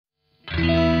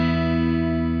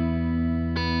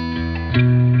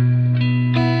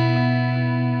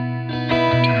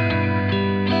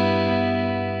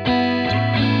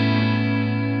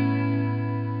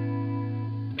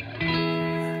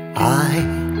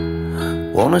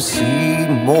wanna see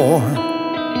more,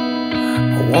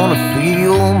 I wanna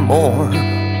feel more,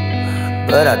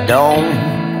 but I don't.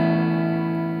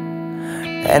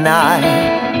 And I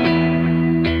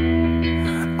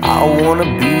wanna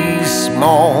be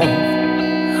small,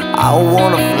 I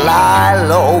wanna fly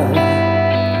low,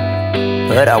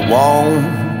 but I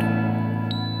won't.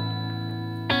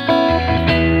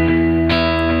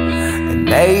 And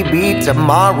maybe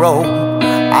tomorrow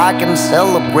I can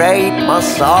celebrate my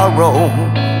sorrow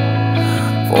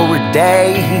for a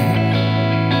day.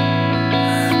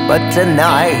 But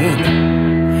tonight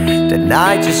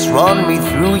just run me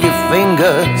through your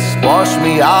fingers, wash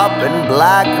me up in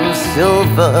black and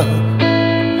silver.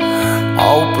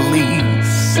 Oh, please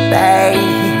stay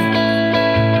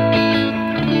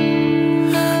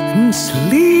and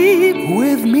sleep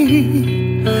with me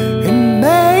and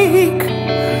make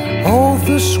all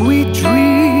the sweet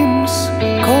dreams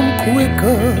come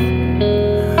quicker.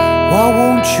 Why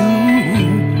won't you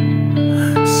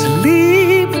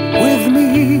sleep with me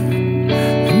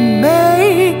and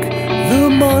make the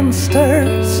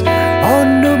monsters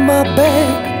under my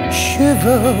bed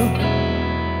shiver?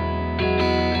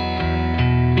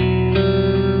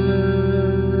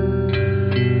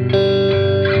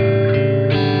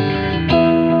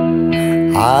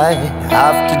 I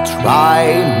have to try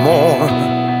more,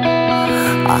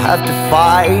 I have to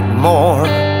fight more,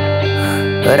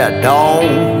 but I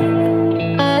don't.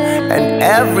 And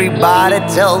everybody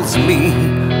tells me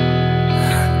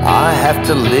I have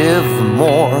to live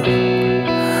more,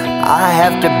 I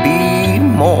have to be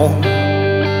more,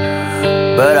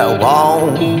 but I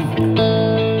won't.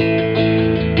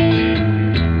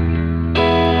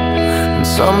 And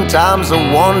sometimes I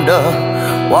wonder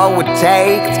what would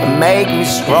take to make me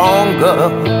stronger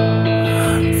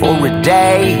for a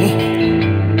day.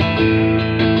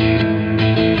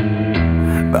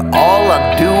 But all I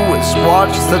do is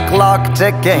watch the clock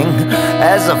ticking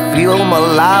as I feel my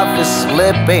life is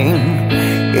slipping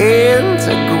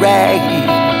into gray.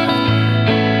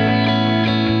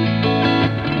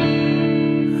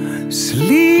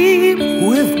 Sleep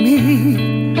with me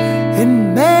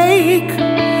and make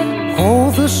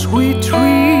all the sweet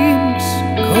dreams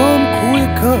come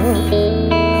quicker.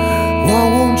 Why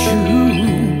won't you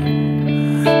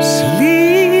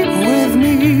sleep with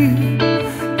me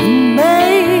and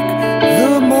make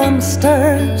the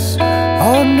monsters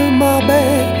under my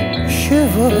bed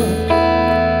shiver?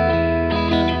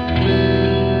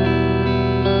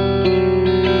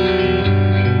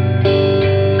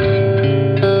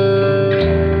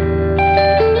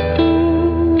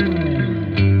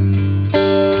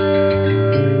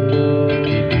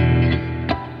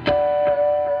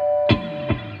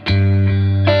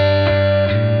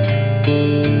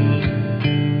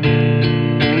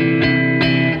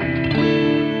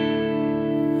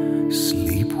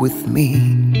 With me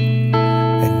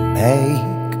and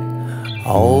make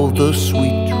all the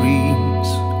sweet dreams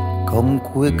come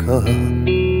quicker.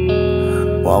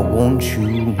 Why won't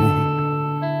you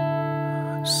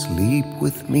sleep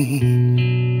with me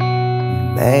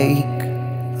and make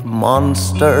the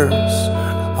monsters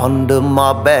under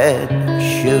my bed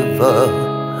shiver?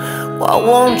 Why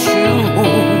won't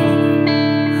you